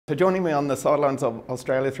So joining me on the sidelines of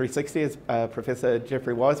Australia 360 is Professor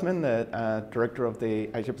Jeffrey Wiseman, the Director of the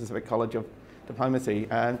Asia Pacific College of Diplomacy.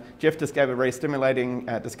 Jeff just gave a very stimulating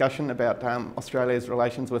discussion about Australia's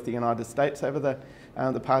relations with the United States over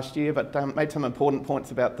the past year, but made some important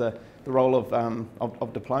points about the role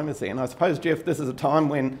of diplomacy. And I suppose, Jeff, this is a time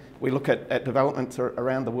when we look at developments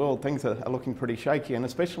around the world. Things are looking pretty shaky, and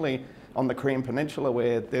especially on the Korean Peninsula,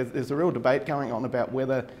 where there's a real debate going on about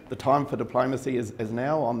whether the time for diplomacy is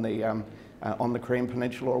now on the Korean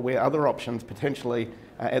Peninsula, or where other options potentially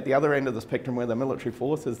at the other end of the spectrum, where the military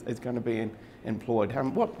force is going to be employed.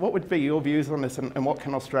 What would be your views on this, and what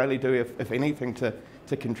can Australia do, if anything, to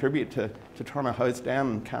contribute to trying to hose down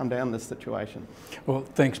and calm down this situation? Well,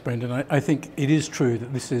 thanks, Brendan. I think it is true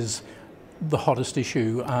that this is the hottest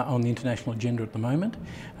issue on the international agenda at the moment.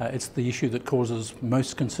 It's the issue that causes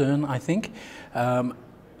most concern, I think.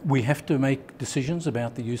 We have to make decisions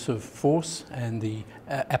about the use of force and the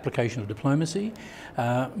application of diplomacy.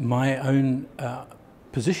 My own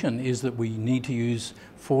position is that we need to use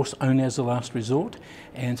force only as a last resort,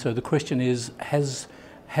 and so the question is,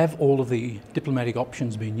 have all of the diplomatic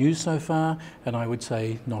options been used so far? And I would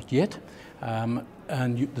say not yet. And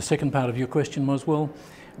the second part of your question was, well,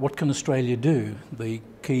 what can Australia do? The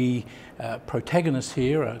key protagonists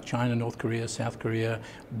here are China, North Korea, South Korea,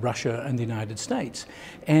 Russia and the United States.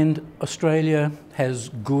 And Australia has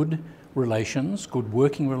good relations, good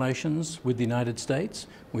working relations with the United States,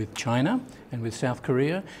 with China and with South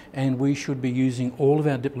Korea, and we should be using all of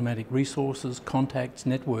our diplomatic resources, contacts,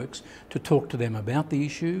 networks to talk to them about the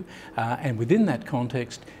issue, and within that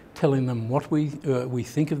context telling them what we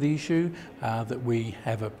think of the issue, that we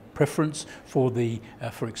have a preference for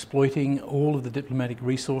exploiting all of the diplomatic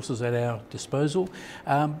resources at our disposal,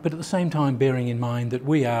 but at the same time bearing in mind that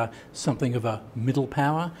we are something of a middle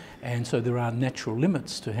power, and so there are natural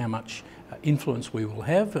limits to how much influence we will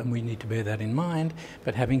have, and we need to bear that in mind.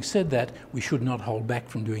 But having said that, we should not hold back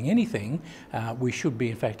from doing anything. We should be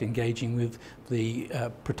in fact engaging with the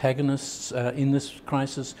protagonists in this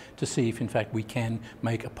crisis to see if in fact we can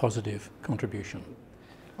make a positive contribution.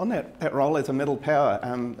 On that role as a middle power,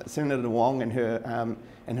 Senator Wong in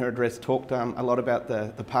her address talked a lot about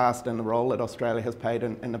the past and the role that Australia has played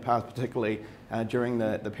in the past, particularly during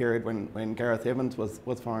the period when Gareth Evans was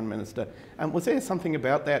Foreign Minister. Was there something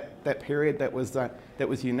about that period that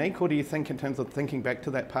was unique, or do you think, in terms of thinking back to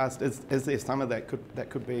that past, is there some of that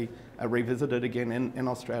could be revisited again in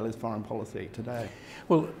Australia's foreign policy today?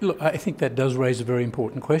 Well, look, I think that does raise a very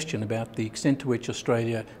important question about the extent to which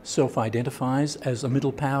Australia self-identifies as a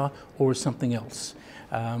middle power or as something else.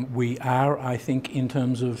 We are, I think, in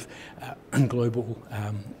terms of global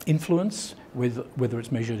influence, whether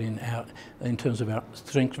it's measured in terms of our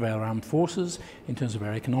strength of our armed forces, in terms of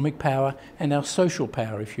our economic power and our social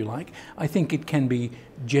power, if you like, I think it can be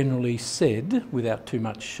generally said, without too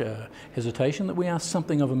much hesitation, that we are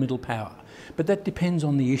something of a middle power. But that depends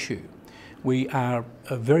on the issue. We are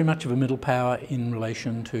very much of a middle power in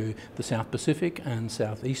relation to the South Pacific and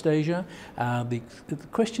Southeast Asia. The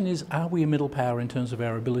question is, are we a middle power in terms of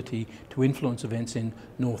our ability to influence events in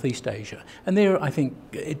Northeast Asia? And there, I think,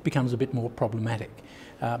 it becomes a bit more problematic.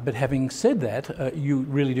 But having said that, you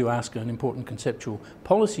really do ask an important conceptual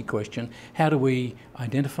policy question. How do we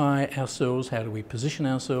identify ourselves? How do we position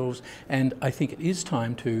ourselves? And I think it is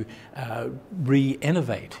time to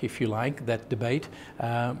re-innovate, if you like, that debate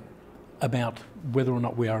about whether or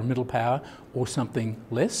not we are a middle power or something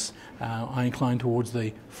less. I incline towards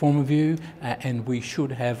the former view, and we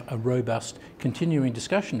should have a robust continuing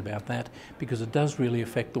discussion about that, because it does really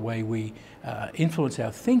affect the way we influence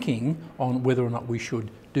our thinking on whether or not we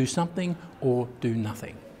should do something or do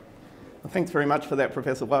nothing. Well, thanks very much for that,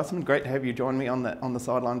 Professor Wiseman. Great to have you join me on the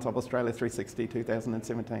sidelines of Australia 360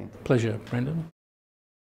 2017. Pleasure, Brendan.